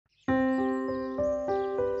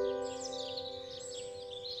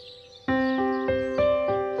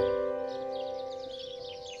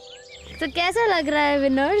तो कैसा लग रहा है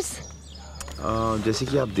विनर्स? जैसे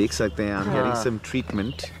कि आप देख सकते हैं, I'm getting some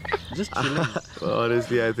treatment. Just chilling.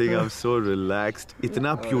 Honestly, I think I'm so relaxed.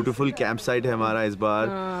 इतना beautiful campsite है हमारा इस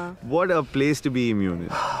बार. What a place to be immune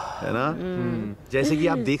in, है ना? जैसे कि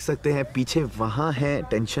आप देख सकते हैं पीछे वहाँ है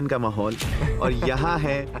टेंशन का माहौल और यहाँ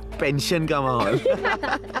है पेंशन का माहौल.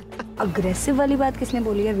 अग्रेसिव वाली बात किसने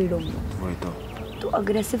बोली है वीडियो में? वही तो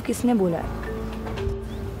अग्रेसिव किसने बोला है?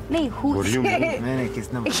 नहीं, who said? नहीं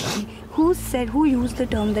किसने बोला? Who used the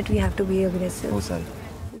term that we have to be aggressive? वो सर.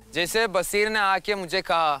 जैसे बसीर ने आके मुझे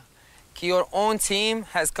कहा कि your own team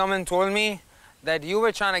has come and told me that you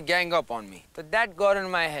were trying to gang up on me. So that got in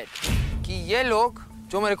my head कि ये लोग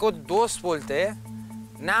जो मेरे को दोस्त बोलते हैं,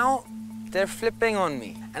 now they're flipping on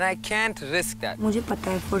me and I can't risk that. मुझे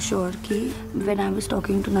पता है for sure कि when I was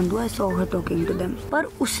talking to Nandu, I saw her talking to them.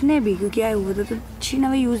 पर उसने भी क्योंकि आए हुए थे तो she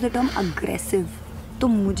never used the term aggressive. तो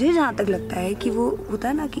मुझे जहाँ तक लगता है कि वो होता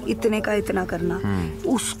है ना कि इतने का इतना करना,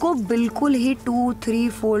 उसको बिल्कुल ही 2-3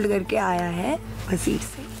 फोल्ड करके आया है बसीर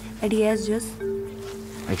से. That he has just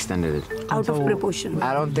extended it out of proportion. I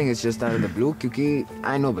don't think it's just out of the blue क्योंकि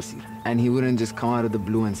I know Basir and he wouldn't just come out of the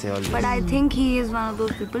blue and say all this. But I think he is one of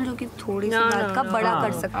those people जो कि थोड़ी सी बात का बड़ा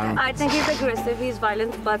कर सकता है. I think he's aggressive, he's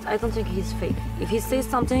violent, but I don't think he's fake. If he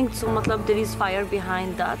says something, so मतलब there is fire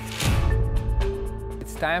behind that.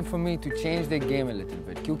 It's time for me to change the game a little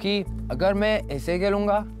bit. क्योंकि अगर मैं ऐसे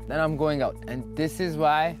खेलूँगा, then I'm going out, and this is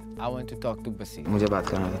why I want to talk to Basir. मुझे बात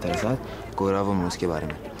करना था तेरे साथ कोरा वो मूस के बारे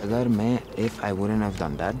में. अगर मैं if I wouldn't have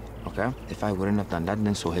done that, okay? If I wouldn't have done that,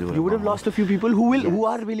 then Sohail would have. You would have lost a few people who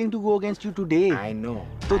are willing to go against you today. I know.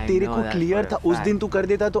 तो तेरे को clear था उस दिन तू कर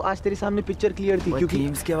देता तो आज तेरे सामने पिक्चर क्लियर थी क्योंकि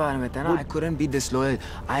टीम्स के बारे में था ना. I couldn't be disloyal.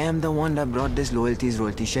 I am the one that brought this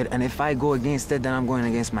royalty shit, and if I go against it, then I'm going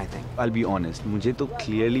against my thing. I'll be honest. मुझे तो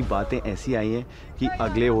clearly बातें ऐसी आई हैं कि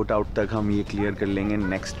अगले वोट आउट तक हम ये क्लियर कर लेंगे.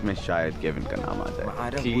 नेक्स्ट में शायद केविन का नाम आ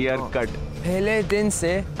जाए. Clear cut. पहले दिन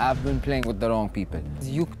से I've been playing with the wrong people.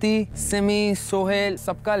 युक्ति, सिमी, सोहेल,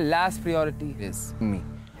 सबका last priority is me.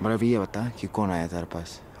 मतलब अभी ये बता कि कौन आया तेरे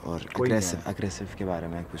पास और aggressive के बारे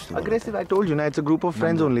में कुछ तो. Aggressive, I told you ना, it's a group of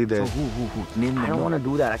friends only there. So who? Name them. I don't want to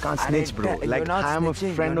do that. I can't snitch, bro. Like I am a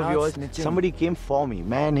friend of yours. Somebody came for me.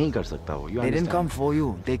 मैं नहीं कर सकता वो. They didn't come for you.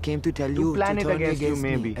 They came to tell you to plan it against you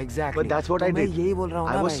maybe. Exactly. But that's what I did. मैं यही बोल रहा हूँ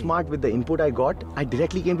ना. I was smart with the input I got. I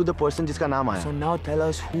directly came to the person जिसका नाम आया. So now tell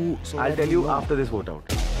us who. I'll tell you after this vote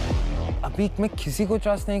out. अभी मैं किसी को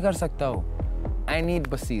ट्रस्ट नहीं कर सकता हूँ. I need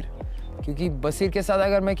बसीर. क्योंकि बसीर के साथ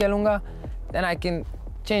अगर मैं खेलूँगा, then I can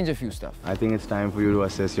change a few stuff. I think it's time for you to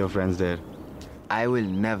assess your friends there. I will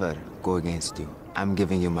never go against you. I'm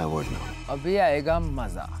giving you my word now. अभी आएगा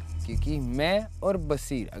मजा क्योंकि मैं और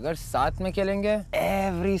बसीर अगर साथ में खेलेंगे,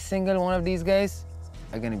 every single one of these guys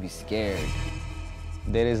are gonna be scared.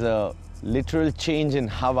 There is a literal change in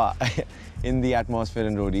hava in the atmosphere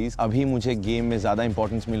in Roadies. अभी मुझे गेम में ज़्यादा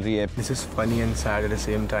importance मिल रही है. This is funny and sad at the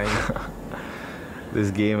same time. This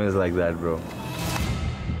game is like that, bro.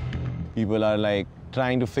 People are like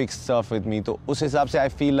trying to fix stuff with me. तो उस हिसाब से I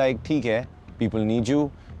feel like ठीक है, people need you,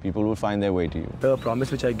 people will find their way to you. The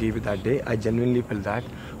promise which I gave you that day, I genuinely felt that,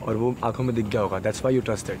 और वो आँखों में दिख गया होगा. That's why you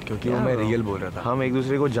trusted, क्योंकि वो मैं real बोल रहा था. हम एक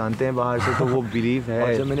दूसरे को जानते हैं बाहर से तो वो belief है.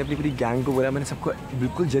 और जब मैंने अपनी पूरी गैंग को बोला, मैंने सबको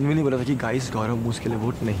बिल्कुल genuinely बोला था कि guys गौरव मूस के लिए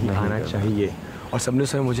वोट नहीं आना चाहिए. और सबने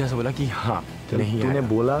उसमें मुझे ऐसा बोला कि हाँ नहीं. तूने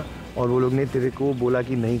बोला और वो लोग ने तेरे को बोला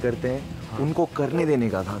कि नहीं करते हैं. उनको करने देने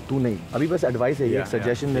का था, तू नहीं. अभी बस एडवाइस है, एक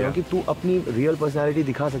सजेशन दे रहा हूँ कि तू अपनी रियल पर्सनालिटी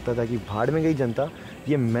दिखा सकता था कि भाड़ में गई जनता,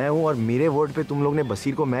 ये मैं हूँ और मेरे वर्ड पे तुम लोग ने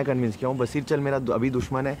बसीर को मैं कन्विंस किया हूँ. बसीर चल मेरा अभी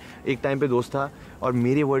दुश्मन है, एक टाइम पे दोस्त था और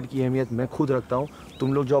मेरे वर्ड की अहमियत मैं खुद रखता हूँ.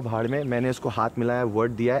 तुम लोग जो भाड़ में, मैंने उसको हाथ मिलाया,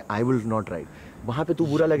 वर्ड दिया है, आई विल नॉट राइट. वहाँ पे तू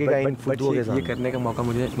बुरा लगेगा इन फुटबॉल के साथ. ये करने का मौका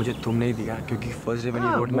मुझे तुम नहीं दिया क्योंकि first day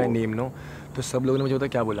when you wrote my name no, तो सब लोगों ने मुझे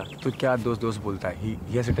क्या बोला, तो क्या दोस्त बोलता है, he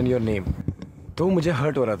has written your name. तो मुझे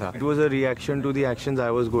हर्ट हो रहा था. It was a reaction to the actions I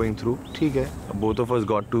was going through. ठीक है, both of us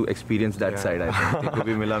got to experience that side. I think तेरे को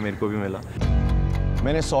भी मिला, मेरे को भी मिला.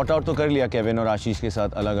 मैंने sort out तो कर लिया केविन और आशीष के साथ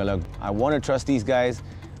अलग-अलग. I want to trust these guys,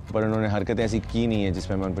 पर उन्होंने हरकतें ऐसी की नहीं है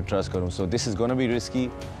जिसमें मैं उन पर trust करूँ. So this is gonna be risky,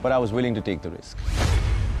 but I was willing to take the risk.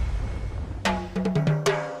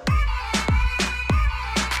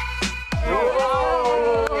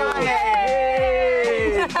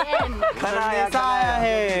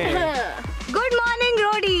 Good morning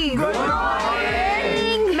Roadies. Good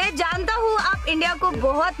morning. मैं जानता हूँ आप इंडिया को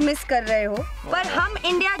बहुत मिस कर रहे हो, पर हम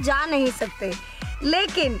इंडिया जा नहीं सकते,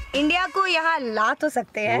 लेकिन इंडिया को यहाँ ला तो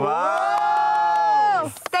सकते हैं.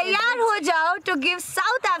 तैयार हो जाओ to give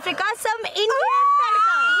south Africa some Indian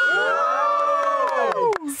तड़का.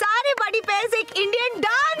 सारे बॉडी पेयर्स एक Indian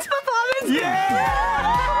dance performance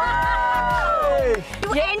to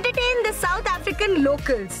entertain the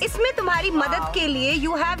locals. इसमें तुम्हारी मदद के लिए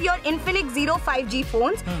you have your Infinix Zero 5G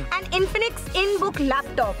phones and Infinix in-book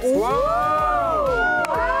laptops.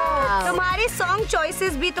 तुम्हारे song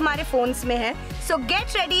choices भी तुम्हारे phones में है. So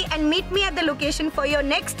get ready and meet me at the location for your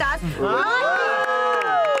next task.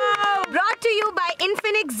 Brought to you by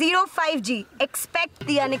Infinix Zero 5G. Expect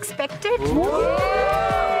the unexpected.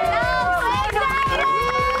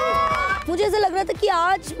 मुझे ऐसा लग रहा था कि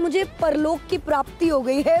आज मुझे परलोक की प्राप्ति हो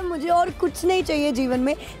गई है. मुझे और कुछ नहीं चाहिए जीवन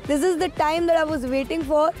में. This is the time that I was waiting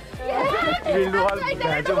for.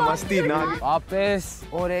 मस्ती ना. वापस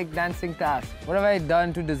और एक dancing task. What have I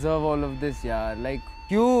done to deserve all of this यार? Like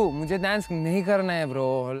क्यों? मुझे dance नहीं करना है bro.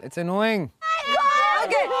 It's annoying.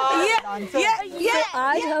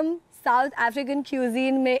 आज हम साउथ अफ्रीकन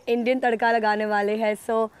क्यूजीन में इंडियन तड़का लगाने वाले हैं.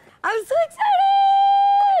 So I'm so excited.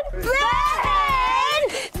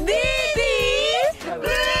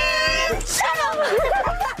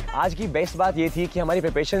 आज की बेस्ट बात ये थी कि हमारी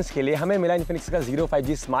प्रिपरेशंस के लिए हमें मिला इन्फिनिक्स का Zero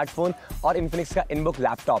 5G स्मार्टफोन और इन्फिनिक्स का इनबुक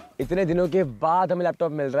लैपटॉप. इतने दिनों के बाद हमें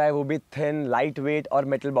लैपटॉप मिल रहा है, वो भी थिन, लाइट वेट और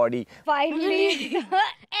metal body. Finally,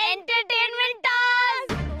 entertainment task.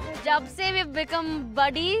 जब से we become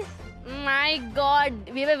buddies, my God,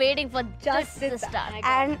 we were waiting for just this start.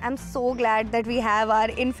 And I'm so glad that we have our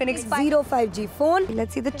Infinix Zero 5G phone.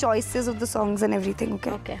 Let's see the choices of the songs and everything,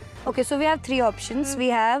 okay? Okay, so we have three options. We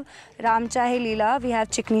have Ram Chahe Leela, we have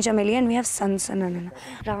Chikni Chameli, and we have San Sanana.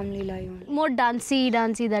 Ram Leela. More dancey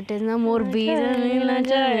that is, na more beat.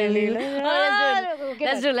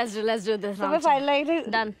 Let's do this. So we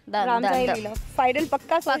finalized Done. Ram Chahe Leela. Final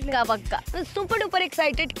पक्का. Super duper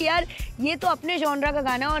excited कि यार ये तो अपने genre का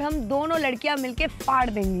गाना है और हम दोनों लड़कियां मिलके फाड़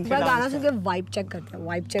देंगी. पर गाना सुन के vibe check करते हैं.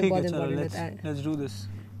 Vibe check बहुत important होता है. Let's do this.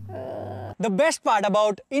 The best part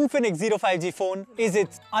about Infinix Zero 5G phone is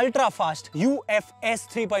its ultra-fast UFS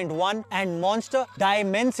 3.1 and Monster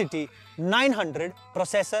Dimensity 900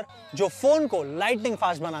 processor जो फोन को लाइटनिंग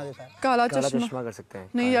फास्ट बना देता है. काला चश्मा कर सकते हैं.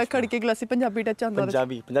 नहीं यार, खड़के गिलासी पंजाबी टच आता है.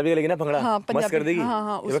 पंजाबी का लेकिन ना भंगड़ा. हाँ, मस्त कर देगी.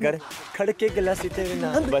 हाँ, ये कर खड़के गिलासी तेरे ना.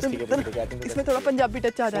 बस ठीक है. इसमें थोड़ा पंजाबी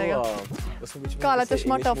टच आ जाएगा. काला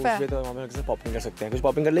चश्मा टफ है. तो हम कैसे पॉपिंग कर सकते हैं. कुछ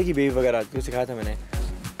पॉपिंग कर लेगी बेबी वगैरह. क्यों सिखाया था मैंने.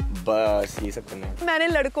 बस ये सब करना है. मैंने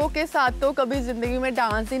लड़कों के साथ तो कभी जिंदगी में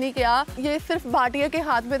डांस ही नहीं किया. ये सिर्फ भाटिया के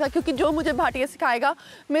हाथ में था, क्योंकि जो मुझे भाटिया सिखाएगा,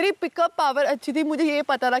 मेरी पिकअप पावर अच्छी थी. मुझे ये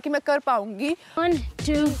पता था कि मैं कर पाऊंगी. 1,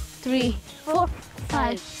 2, 3, 4,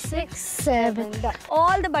 5, 6, 7.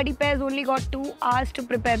 All the buddy pairs only got 2 hours to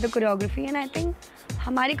prepare the choreography, and I think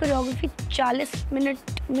हमारी choreography 40 मिनट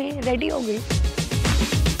में रेडी हो गई.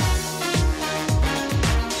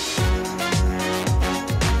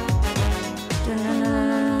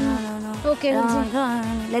 Okay,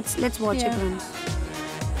 let's watch it once.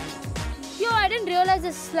 Yo, I didn't realize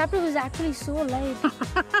this laptop was actually so light.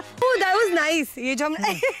 Oh, that was nice. ये जो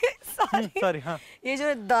हमने sorry हाँ. ये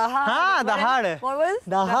जो दहाड़. हाँ, दहाड़ है. What was?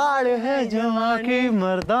 दहाड़ है जवां की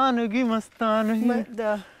मर्दानगी मस्तानगी.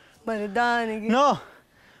 मर्दानगी. No.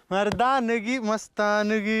 मर्दानगी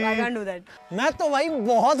मस्तानगी. I can't do that. मैं तो भाई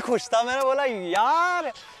बहुत खुश था. मैंने बोला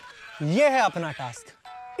यार ये है अपना टास्क.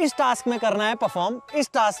 इस टास्क में करना है परफॉर्म. इस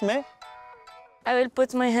टास्क में I will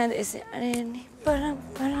put my hand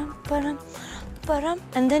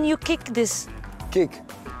and then you kick this. Kick.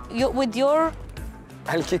 With your.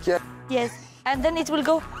 I'll kick your. Yes, and then it will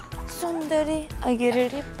go. Sundari, I get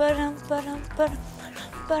ready. Param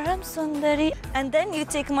Sundari, and then you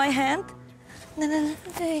take my hand.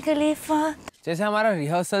 जैसे हमारा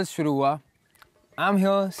rehearsal शुरू हुआ, I'm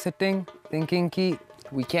here sitting thinking कि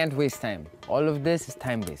we can't waste time. All of this is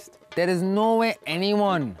time waste. There is no way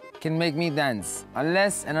anyone can make me dance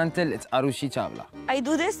unless and until it's Arushi Chawla. I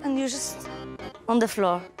do this and you just on the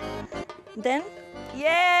floor. Then,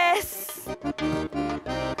 yes!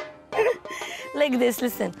 Like this,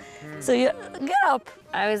 listen. So you get up.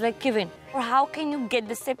 I was like, Kevin, or how can you get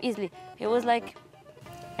this step easily? He was like,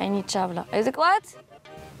 I need Chawla. I was like, what?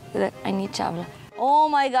 He was like, I need Chawla. Oh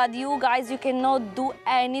my God, you guys, you cannot do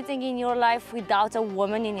anything in your life without a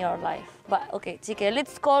woman in your life. But okay, TK,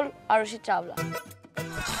 let's call Arushi Chawla.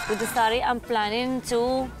 With the sari, I'm planning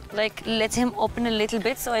to like let him open a little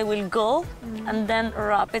bit, so I will go and then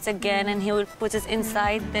wrap it again, and he will put it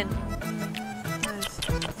inside. Then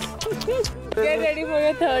get ready for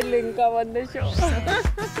your third link up on the show.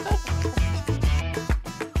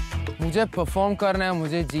 मुझे perform करना है,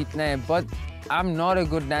 मुझे जीतना है, but I'm not a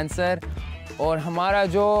good dancer. और हमारा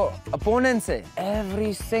जो opponents है,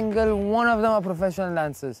 every single one of them are professional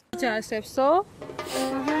dancers. 4 steps. So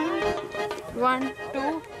 1,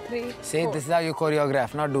 2, 3. Say this is how you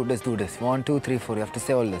choreograph. Not do this, do this. 1, 2, 3, 4. You have to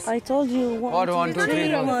say all this. I told you. 1, 2,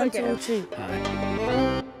 3. 1, 2,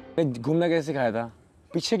 3. घूमना कैसे सिखाया था?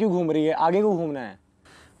 पीछे क्यों घूम रही है? आगे को घूमना है.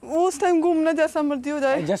 वो उस टाइम घूमना जैसा मर्जी हो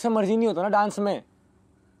जाए। जैसा मर्जी नहीं होता ना डांस में।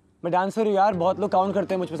 मैं डांसर हूँ यार, बहुत लोग काउंट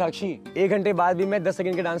करते हैं मुझ पे साक्षी। 1 घंटे बाद भी मैं 10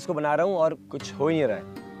 सेकंड के डांस को बना रहा हूँ और कुछ हो ही नहीं रहा है।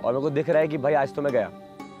 और मेरे को दिख रहा है कि भाई आज तो मैं गया।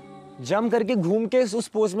 जम करके घूम के उस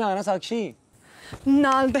पोज में आना साक्षी।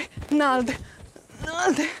 नाल दे, नाल दे,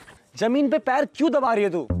 नाल दे। जमीन पे पैर क्यों दबा रही है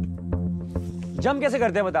तू? जम कैसे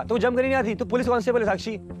करते हैं बता? तू जम करी नहीं आती? तू पुलिस कांस्टेबल है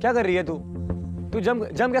साक्षी, क्या कर रही है तू? तू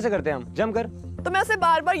जम कैसे करते हैं हम? जम कर। तो मैं उसे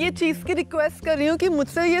बार-बार ये चीज की रिक्वेस्ट कर रही हूँ कि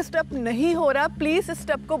मुझसे ये स्टेप नहीं हो रहा, प्लीज इस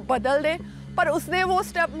स्टेप को बदल दे। पर उसने वो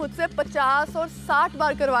स्टेप मुझसे 50 और 60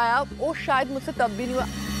 बार करवाया, वो शायद मुझसे तब भी नहीं हुआ।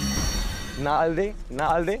 नाल दे,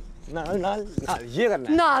 नाल दे, नाल नाल नाल, ये करना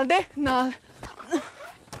है। नाल दे, नाल।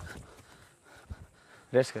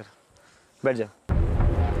 रेस्ट कर, बैठ जा।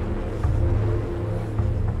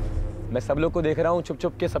 मैं सब लोग को देख रहा हूँ,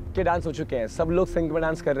 छुप के सबके डांस हो चुके हैं। सब लोग सिंक में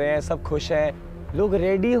डांस कर रहे हैं, सब खुश हैं, लोग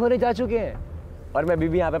रेडी होने जा चुके हैं। और मैं अभी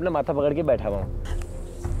भी यहाँ पे अपना माथा पकड़ के बैठा हुआ हूँ।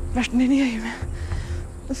 बैठने नहीं आई मैं।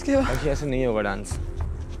 उसके बाद ऐसे नहीं होगा डांस।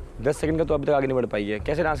 10 सेकंड का तो अभी तक आगे नहीं बढ़ पाई है,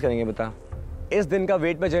 कैसे डांस करेंगे बता? इस दिन का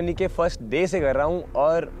वेट मैं जर्नी के फर्स्ट डे से कर रहा हूँ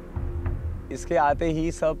और इसके आते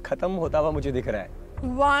ही सब खत्म होता हुआ मुझे दिख रहा है।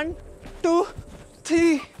 1 2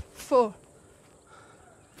 3 4।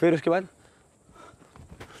 फिर उसके बाद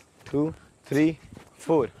 2 3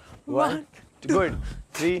 4 1 गुड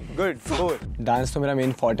 3 गुड 4। डांस तो मेरा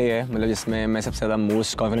मेन फॉर्टे है, मतलब जिसमें मैं सबसे ज़्यादा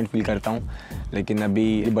मोस्ट कॉन्फिडेंट फील करता हूँ। लेकिन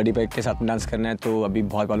अभी बड़ी पैक के साथ में डांस करना है तो अभी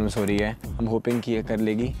बहुत प्रॉब्लम्स हो रही है। हम होपिंग कि ये कर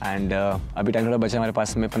लेगी। एंड अभी टाइम थोड़ा बचा हमारे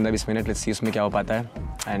पास में 15-20 मिनट, लेट्स सी उसमें क्या हो पाता है।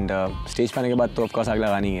 एंड स्टेज पे आने के बाद तो ऑफकोर्स आग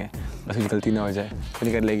लगानी है, बस कुछ गलती ना हो जाए। तो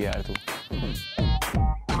नहीं कर लेगी यार तू।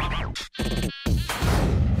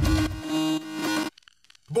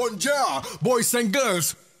 Bonjour, boys and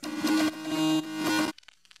girls.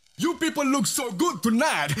 You people look so good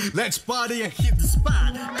tonight. Let's party and hit the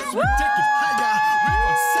spot. As we take it higher, we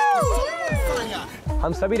gon' set the soul on fire.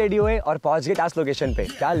 हम सभी रेडी हुए और पहुंच गए टास्क लोकेशन पे।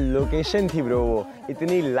 क्या location थी bro वो,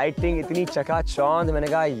 इतनी लाइटिंग, इतनी चकाचौंध। मैंने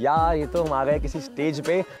कहा यार ये तो हम आ गए किसी स्टेज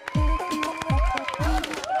पे।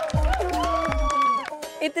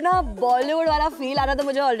 इतना बॉलीवुड वाला फील आ रहा था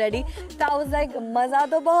मुझे ऑलरेडी। I was like, मजा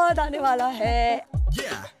तो बहुत आने वाला है।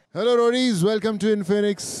 Hello Roadies, welcome to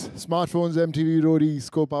Infinix Smartphones MTV Roadies,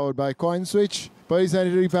 co-powered by CoinSwitch, Pari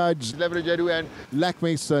Sanitary Pads, Leverage Edu and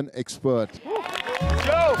Lakme Sun Expert.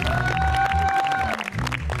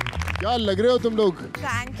 क्या लग रहे हो तुम लोग?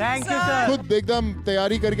 Thank you sir. खुद एकदम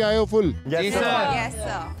तैयारी करके आए हो फुल? Yes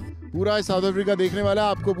sir. पूरा साउथ अफ्रीका देखने वाला,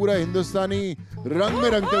 आपको पूरा हिंदुस्तानी रंग में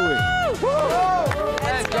रंगते हुए।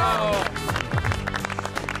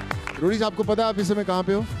 रोडीज, आपको पता है आप इस समय कहाँ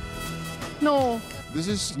पे हो? No. This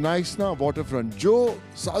is nice na waterfront, जो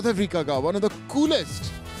साउथ अफ्रीका का one of the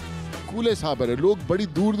coolest harbour है। लोग बड़ी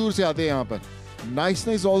दूर दूर से आते हैं यहाँ पर। नाइस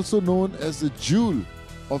ना is also known as the joule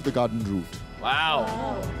of the garden root. Wow.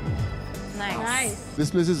 Nice. This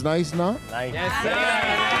place is nice ना? Yes, sir.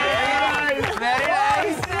 Very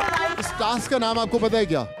nice. इस टास्क का नाम आपको पता है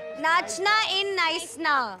क्या? नाचना इन नाइस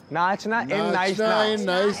ना। नाचना इन नाइस ना। नाचना इन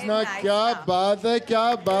नाइस ना। क्या बात है, क्या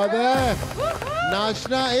बात है।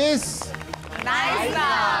 नाचना इस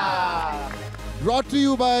brought to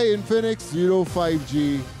you by Infinix 05G.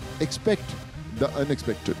 Expect the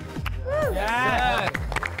unexpected.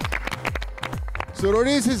 So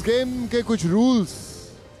Roadies, इस गेम के कुछ रूल्स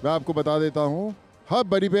मैं आपको बता देता हूँ। हर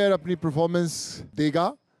बड़ी प्लेयर अपनी परफॉर्मेंस देगा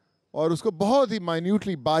और उसको बहुत ही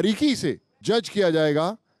माइन्यूटली बारीकी से जज किया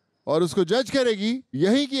जाएगा और उसको जज करेगी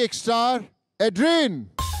यहीं की एक star Adrian.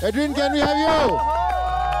 Adrian, can we have you?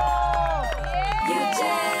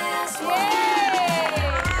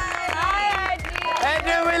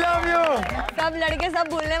 सब लड़के सब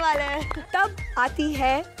भूलने वाले हैं। तब आती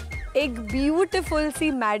है एक beautiful C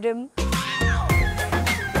madam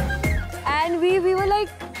and we were like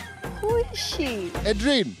who is she?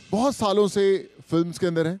 Adrian बहुत सालों से फिल्म्स के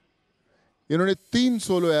अंदर है। इन्होंने 3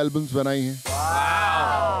 सोलो एल्बम्स बनाई हैं।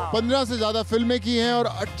 15 से ज्यादा फिल्में की हैं और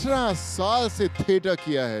 18 साल से थिएटर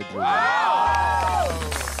किया है।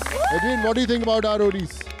 Adrian, what do you think about our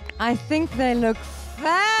Roadies? I think they look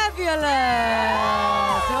fabulous.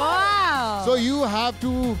 Wow. So you have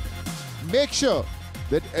to make sure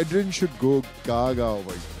that Adrian should go gaga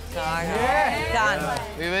over you. Done.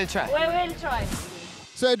 We will try.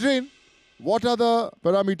 So Adrian, what are the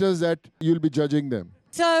parameters that you'll be judging them?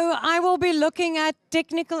 So I will be looking at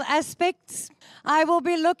technical aspects. I will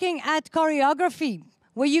be looking at choreography.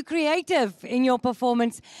 Were you creative in your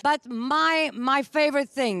performance? But my favorite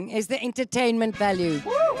thing is the entertainment value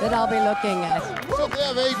that I'll be looking at. So they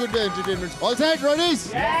are very good at entertainment. All set, Roadies?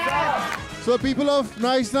 Yeah. So people of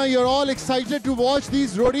Nice Na, you're all excited to watch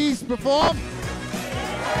these Roadies perform?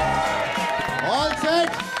 All set?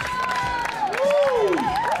 Woo!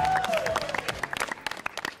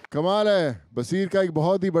 कमाल है, बसीर का एक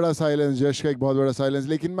बहुत ही बड़ा silence, जश का एक बहुत बड़ा साइलेंस।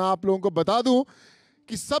 लेकिन मैं आप लोगों को बता दूं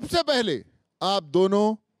कि सबसे पहले आप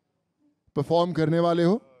दोनों परफॉर्म करने वाले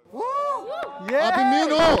हो, आप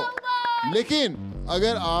इम्यून हो। लेकिन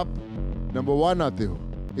अगर आप नंबर 1 आते हो,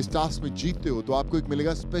 इस टास्क में जीतते हो, तो आपको एक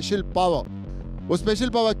मिलेगा स्पेशल पावर। वो स्पेशल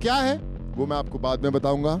पावर क्या है वो मैं आपको बाद में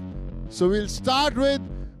बताऊंगा। So we'll start with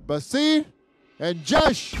Basir and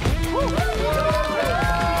जश।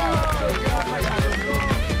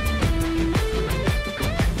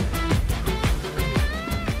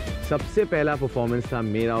 सबसे पहला परफॉर्मेंस था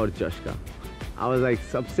मेरा और जश का। I was like,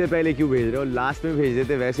 सबसे पहले क्यों भेज रहे हो, लास्ट में भेज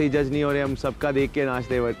देते, वैसे ही जज नहीं हो रहे, हम सबका देख के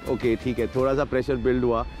नाचते। बट ओके ठीक है, थोड़ा सा प्रेशर बिल्ड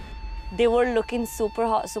हुआ। They were looking super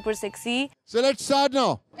hot, super sexy. So let's start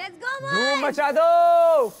now. Let's go, boys. धूम मचा दो।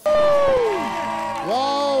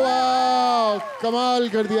 वाह वाह, कमाल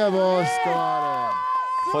कर दिया बॉस, कमाल है।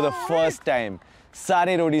 For the first time,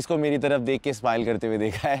 सारे रोडीज को मेरी तरफ देख के स्माइल करते हुए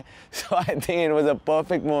देखा है। So I think it was a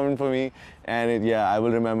perfect moment for me, and I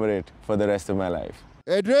will remember it for the rest of my life.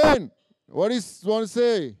 Adrian, what do you want to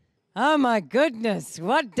say? Oh my goodness,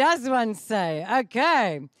 what does one say?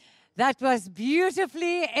 Okay, that was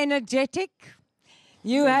beautifully energetic.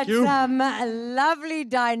 You had some lovely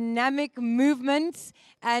dynamic movements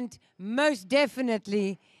and most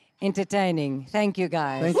definitely entertaining. Thank you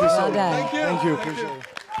guys. Thank you so well done. much. Thank you. Appreciate it.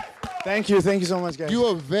 Thank you so much guys. You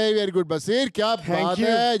are very very good बसीर, क्या बात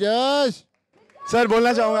है जश। Sir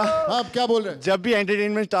बोलना चाहूँगा, आप क्या बोल रहे हैं? जब भी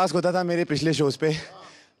एंटरटेनमेंट टास्क होता था मेरे पिछले शोज पे,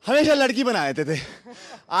 हमेशा लड़की बना देते थे।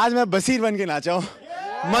 आज मैं बसीर बन के नाचा हूँ,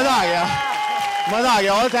 मजा आ गया।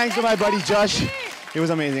 All thanks to my buddy Josh. It was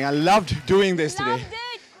amazing. I loved doing this today.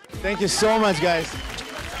 Thank you so much guys.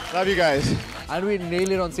 Love you guys. And we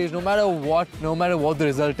nailed it on stage. No matter what the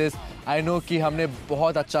result is, I know कि हमने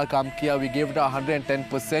बहुत अच्छा काम किया. We gave it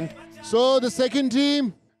 110%. So the second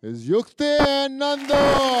team is Yukti and Nando.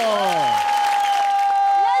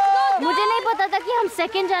 मुझे नहीं पता था कि हम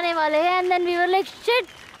सेकंड जाने वाले हैं, and then we were like, shit,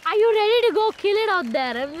 are you ready to go kill it out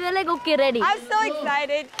there? And we were like, okay, ready. I'm so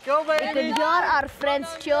excited. Go, baby. We could hear our friends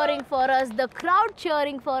cheering for us, the crowd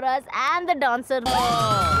cheering for us, and the dancers.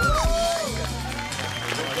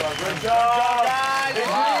 Good job.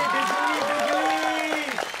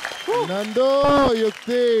 नंदो,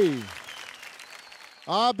 युक्ति,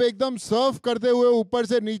 आप एकदम Surf करते हुए ऊपर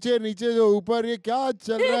से नीचे, नीचे से ऊपर, ये क्या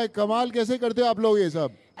चल रहा है? कमाल कैसे करते हो आप लोग ये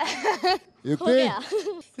सब? युक्ति,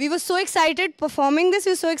 We were so excited performing this.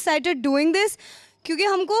 We were so excited doing this, क्योंकि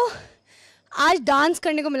हमको आज डांस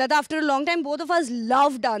करने को मिला था. After a long time, both of us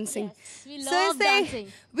love dancing. Yes, we love dancing.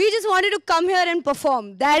 We just wanted to come here and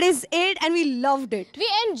perform. That is it, and we loved it. We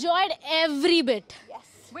enjoyed every bit. Yes.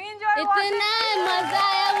 We enjoyed इतना मजा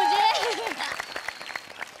आया मुझे.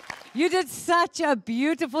 You did such a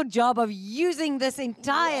beautiful job of using this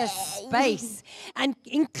entire space and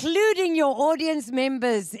including your audience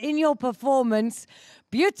members in your performance.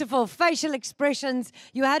 Beautiful facial expressions.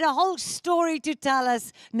 You had a whole story to tell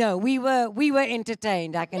us. No, we were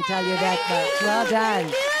entertained. I can tell you that much. Well done.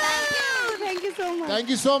 Thank you so much. Thank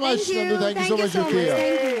you so much, Nandu. Thank you so much, Yukti.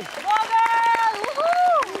 Thank you.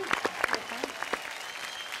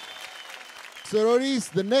 So, Roadies,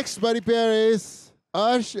 the next buddy pair is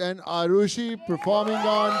Arsh and Arushi performing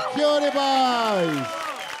on Cutie Boys.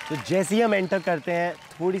 तो जैसे ही हम enter करते हैं,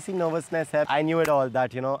 थोड़ी सी nervousness है. I knew it all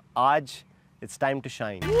that आज it's time to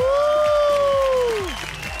shine.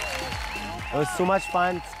 It was so much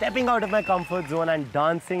fun stepping out of my comfort zone and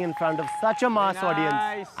dancing in front of such a mass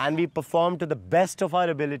audience. And we performed to the best of our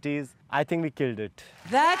abilities. I think we killed it.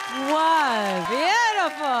 That was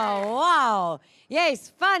beautiful. Wow.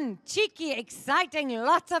 Yes, fun, cheeky, exciting,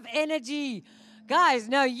 lots of energy. Guys,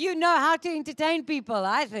 no, you know how to entertain people,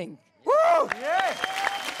 I think. Woo! Yeah.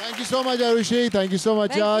 Thank you so much, Arushi. Thank you so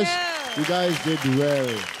much, Ash. You guys did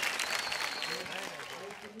well.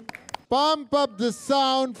 Pump up the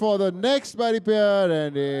sound for the next buddy pair,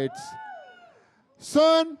 and it's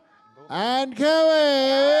Sun and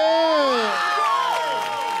Kevin.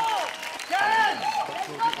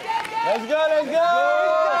 Let's go, let's go!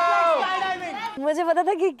 मुझे पता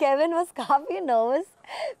था कि Kevin was काफी nervous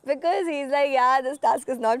because he's like, yeah, this task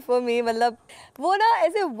is not for me. मतलब वो ना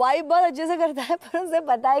ऐसे vibe बहुत अच्छे से करता है, पर उसे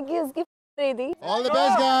पता है कि उसकी रही थी. All the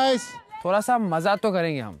best, guys. थोड़ा सा मजा तो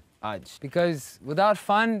करेंगे हम आज, because without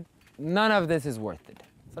fun, none of this is worth it.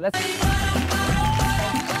 So let's.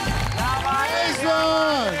 Nice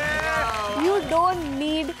one. You don't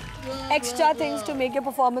need extra things to make your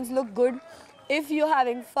performance look good. If you're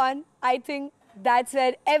having fun, I think that's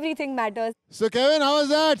where everything matters. So, Kevin, how was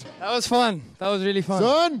that? That was fun. That was really fun.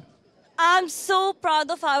 Sun? I'm so proud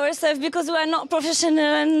of ourselves because we are not professional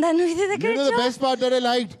and then we did a great job. You know the best part that I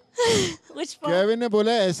liked? Which part? Kevin ने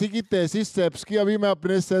बोला ऐसी की तैसी steps की, अभी मैं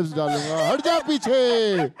अपने steps डालूंगा. हट जा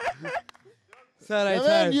पीछे. Sir, I Kevin,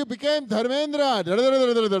 tried. you became Dharmendra.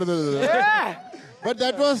 But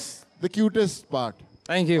that was the cutest part.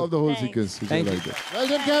 Thank you. Of the whole sequence. Thank you. Well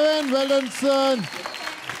done, Kevin. Well done, son.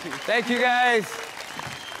 Thank you, guys.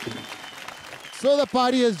 So the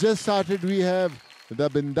party has just started. We have the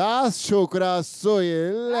Bindas Chokra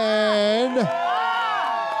Soil and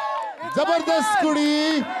Zabardast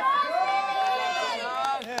Kudi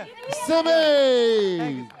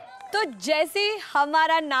Simi. तो जैसे ही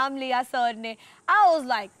हमारा नाम लिया sir ने, I was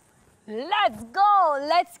like, let's go,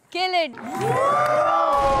 let's kill it.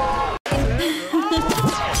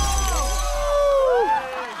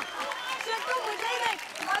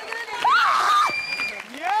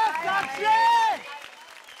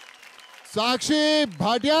 Sakshi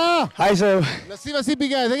Bhatia. Hi sir. Lassi वस्सी P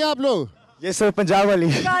के आए थे क्या आप लोग? ये सर पंजाब वाली.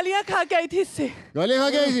 गालियां खा के आई थी इससे. गालियां खा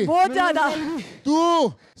के आई थी? बहुत ज्यादा.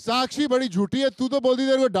 तू साक्षी बड़ी झूठी है. तू तो बोलती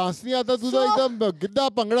तेरे को डांस नहीं आता. तू तो एकदम गिद्दा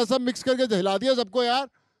पंगड़ा सब मिक्स करके हिला दिया सबको यार.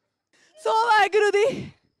 सो वाहेगुरु दी.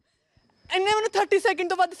 इन्हें मैंने 30 सेकंड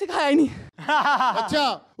तो बाद सिखाया ही नहीं. अच्छा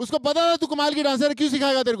उसको पता था तू कमाल की डांसर है, क्यों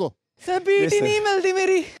सिखाएगा तेरे को? सर बीट ही नहीं मिलती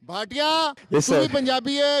मेरी. भाटिया तू भी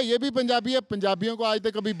पंजाबी है, ये भी पंजाबी है. पंजाबियों को आज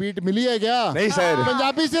तक कभी बीट मिली है क्या? नहीं सर.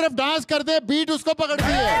 पंजाबी सिर्फ डांस करते हैं, बीट उसको पकड़ती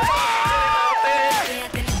है.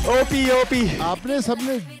 OP OP. आपने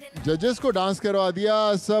सबने जजेस को डांस करवा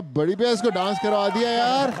दिया, सब बड़ी बेस को डांस करवा दिया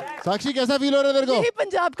यार. साक्षी कैसा फील हो रहा है तेरे को? यही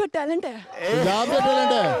पंजाब का टैलेंट है. पंजाब का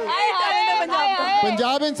टैलेंट है.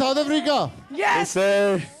 पंजाब इन south Africa. Yes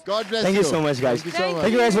sir. God bless you. Thank you so much guys.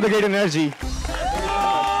 Thank you guys for the great energy.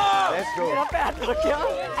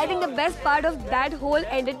 I think the best part of that whole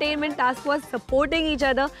entertainment task was supporting each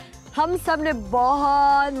other. हम सब ने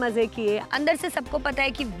बहुत मजे किए. अंदर से सबको पता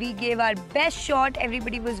है कि we gave our best shot.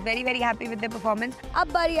 Everybody was very very happy with their performance.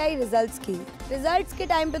 अब बारी आई रिजल्ट्स की. रिजल्ट्स के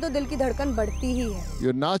टाइम पे तो दिल की धड़कन बढ़ती ही है.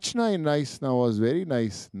 Your nachna in nice now was very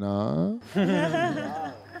nice na.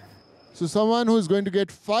 So someone who is going to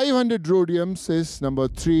get 500 rhodiums is number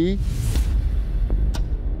 3.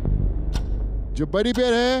 जो बड़ी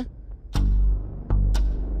पेयर है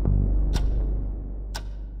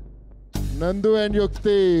Nandu and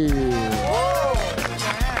Yukti.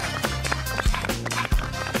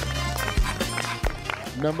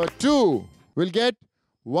 Number 2 will get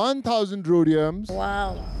 1,000 rhodiums.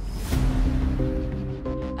 Wow.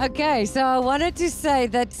 Okay, so I wanted to say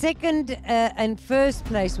that second and first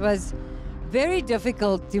place was very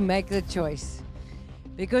difficult to make the choice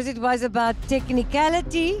because it was about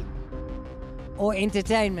technicality or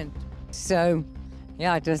entertainment. So,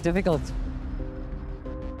 yeah, it was difficult.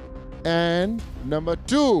 And number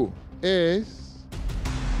 2 is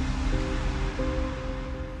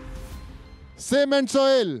Cement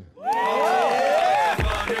Soil.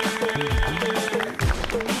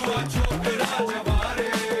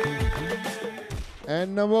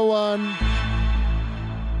 And number 1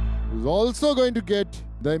 who's also going to get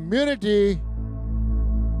the immunity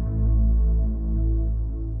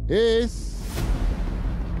is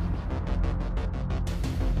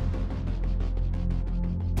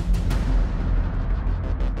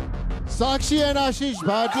Sakshi and Ashish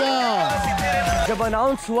Bhatia. जब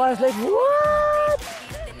announce हुआ I was like what?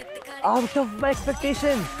 Out of my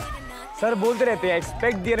expectations. Sir बोलते रहते हैं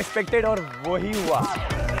expect the unexpected और वही हुआ.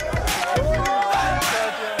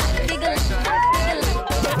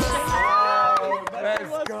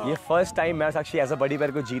 ये first time मैं साक्षी एज अ बड़ी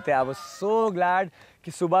पैर को जीते. आई वाज सो ग्लैड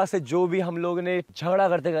कि सुबह से जो भी हम लोगों ने झगड़ा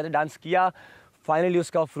करते करते डांस किया, फाइनली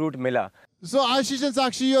उसका फ्रूट मिला. So Ashish and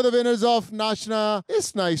Sakshi, you're the winners of Nachna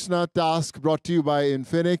is Nice Na task brought to you by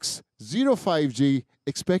Infinix 05G.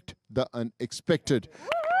 Expect the unexpected.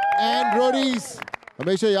 And Roadies,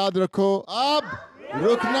 हमेशा याद रखो अब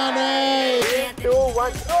रुकना नहीं. 2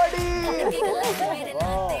 1 Roadies.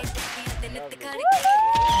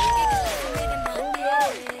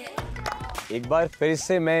 एक बार फिर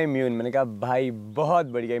से मैं इम्यून. मैंने कहा भाई बहुत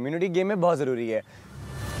बढ़िया. इम्यूनिटी गेम में बहुत जरूरी है.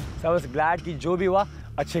 So I was glad कि जो भी हुआ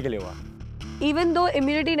अच्छे के लिए हुआ. Even though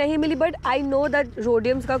immunity नहीं मिली, but I know that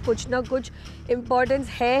rhodiums का कुछ ना कुछ importance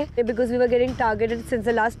है because we were getting targeted since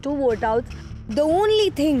the last 2 vote outs. The only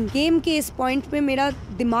thing game के इस पॉइंट पे मेरा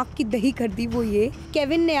दिमाग की दही कर दी वो ये,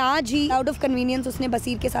 केविन ने आज ही आउट ऑफ कन्वीनियंस उसने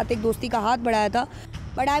बसीर के साथ एक दोस्ती का हाथ बढ़ाया था.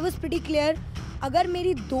 But I was pretty clear, अगर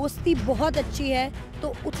मेरी दोस्ती बहुत अच्छी है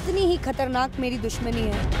तो उतनी ही खतरनाक मेरी दुश्मनी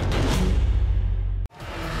है.